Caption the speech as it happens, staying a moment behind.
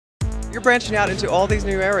You're branching out into all these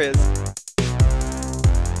new areas.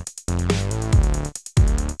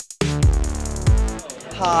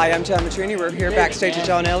 Hi, I'm McSweeney. We're here backstage at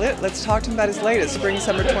John Elliott. Let's talk to him about his latest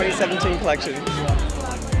Spring-Summer 2017 collection.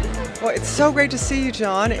 Well, it's so great to see you,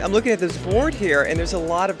 John. I'm looking at this board here, and there's a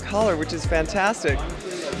lot of color, which is fantastic.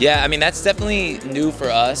 Yeah, I mean, that's definitely new for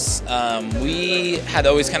us. We had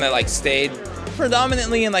always kind of like stayed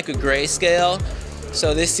predominantly in like a grayscale.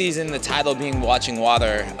 So this season, the title being Watching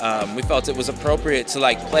Water, we felt it was appropriate to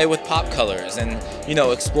like play with pop colors and, you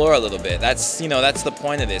know, explore a little bit. That's, you know, that's the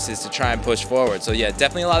point of this, is to try and push forward. So yeah,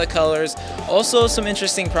 definitely a lot of colors. Also some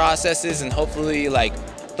interesting processes and hopefully like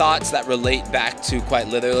thoughts that relate back to quite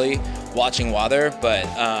literally watching water, but,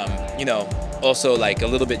 you know, also like a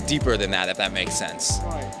little bit deeper than that, if that makes sense.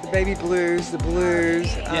 The baby blues, the blues,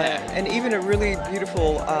 and even a really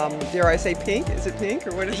beautiful, dare I say pink? Is it pink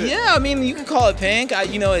or what is it? Yeah, I mean, you can call it pink.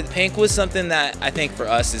 You know, pink was something that I think for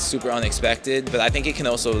us is super unexpected, but I think it can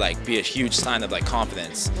also like be a huge sign of like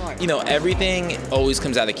confidence. Right. You know, everything always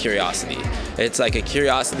comes out of curiosity. It's like a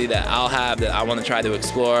curiosity that I'll have that I want to try to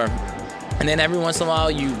explore. And then every once in a while,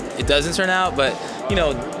 it doesn't turn out, but you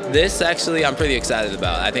know, this actually I'm pretty excited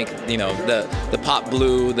about. I think, you know, the pop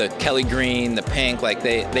blue, the Kelly green, the pink, like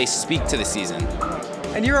they speak to the season.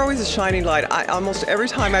 And you're always a shining light. Almost every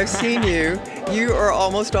time I've seen you, you are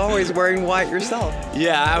almost always wearing white yourself.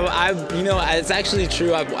 Yeah, you know, it's actually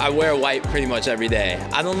true. I wear white pretty much every day.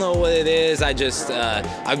 I don't know what it is.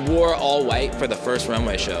 I wore all white for the first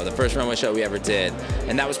runway show we ever did.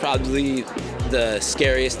 And that was probably the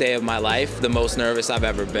scariest day of my life, the most nervous I've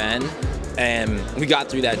ever been. And we got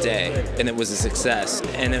through that day, and it was a success.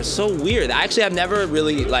 And it was so weird. Actually, I've never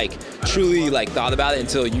really like truly like thought about it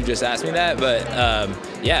until you just asked me that. But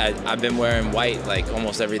yeah, I've been wearing white like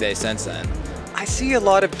almost every day since then. I see a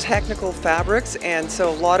lot of technical fabrics, and so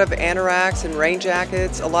a lot of anoraks and rain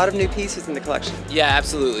jackets, a lot of new pieces in the collection. Yeah,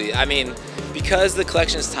 absolutely. I mean, because the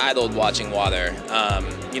collection is titled Watching Water,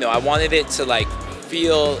 you know, I wanted it to like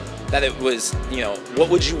feel that it was, you know, what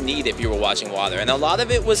would you need if you were watching water? And a lot of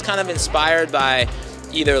it was kind of inspired by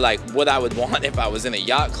either like what I would want if I was in a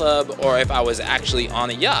yacht club or if I was actually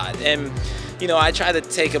on a yacht. And, you know, I try to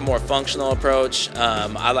take a more functional approach.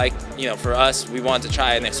 I like, you know, for us, we wanted to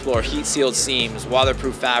try and explore heat-sealed seams,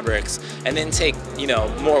 waterproof fabrics, and then take, you know,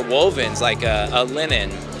 more wovens like a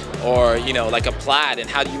linen or, you know, like a plaid, and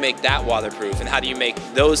how do you make that waterproof? And how do you make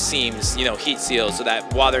those seams, you know, heat-sealed so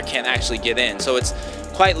that water can't actually get in? So it's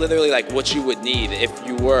quite literally like what you would need if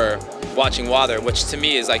you were watching water, which to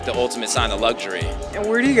me is like the ultimate sign of luxury. And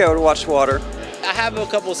where do you go to watch water? I have a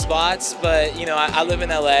couple spots, but you know, I live in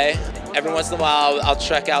LA. Every once in a while I'll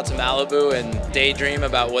trek out to Malibu and daydream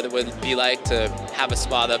about what it would be like to have a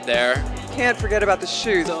spot up there. Can't forget about the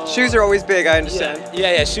shoes. Shoes are always big, I understand.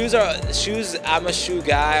 Yeah. Shoes. I'm a shoe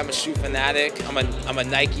guy. I'm a shoe fanatic. I'm a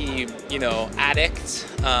Nike, you know, addict.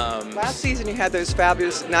 Last season you had those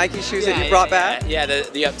fabulous Nike shoes that you brought back. Yeah,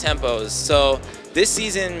 the up tempos. So this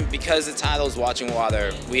season, because the title is Watching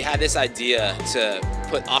Water, we had this idea to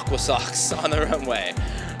put aqua socks on the runway.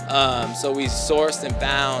 So we sourced and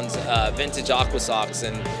found vintage aqua socks,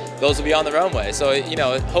 and those will be on the runway. So, you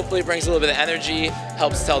know, hopefully it brings a little bit of energy,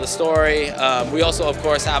 helps tell the story. We also, of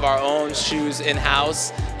course, have our own shoes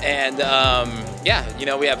in-house. And yeah, you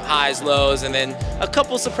know, we have highs, lows, and then a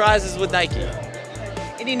couple surprises with Nike.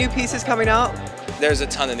 Any new pieces coming out? There's a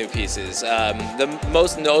ton of new pieces. The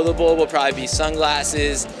most notable will probably be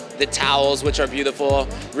sunglasses, the towels, which are beautiful.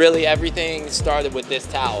 Really, everything started with this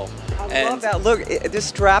towel. I love that look, just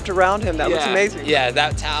strapped around him. That looks amazing. Yeah,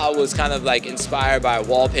 that towel was kind of like inspired by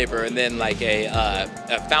wallpaper and then like a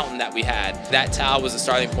fountain that we had. That towel was the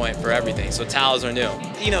starting point for everything, so towels are new.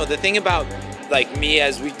 You know, the thing about like me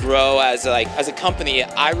as we grow as a company,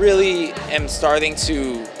 I really am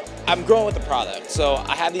I'm growing with the product. So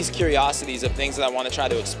I have these curiosities of things that I want to try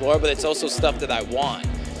to explore, but it's also stuff that I want.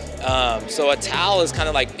 So a towel is kind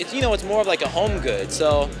of like, you know, it's more of like a home good.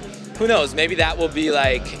 So who knows, maybe that will be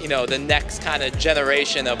like, you know, the next kind of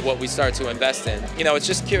generation of what we start to invest in. You know, it's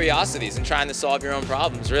just curiosities and trying to solve your own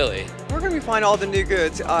problems, really. Where can we find all the new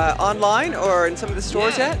goods? Online or in some of the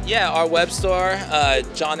stores yet? Yeah, our web store,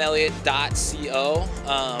 johnelliott.co,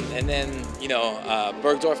 and then, you know,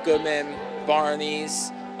 Bergdorf Goodman,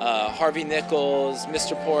 Barney's, Harvey Nichols,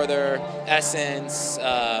 Mr. Porter, Essence,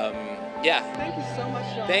 yeah. Thank you so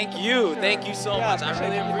much, John. Thank you so much. I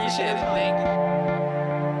really appreciate it. Thank you.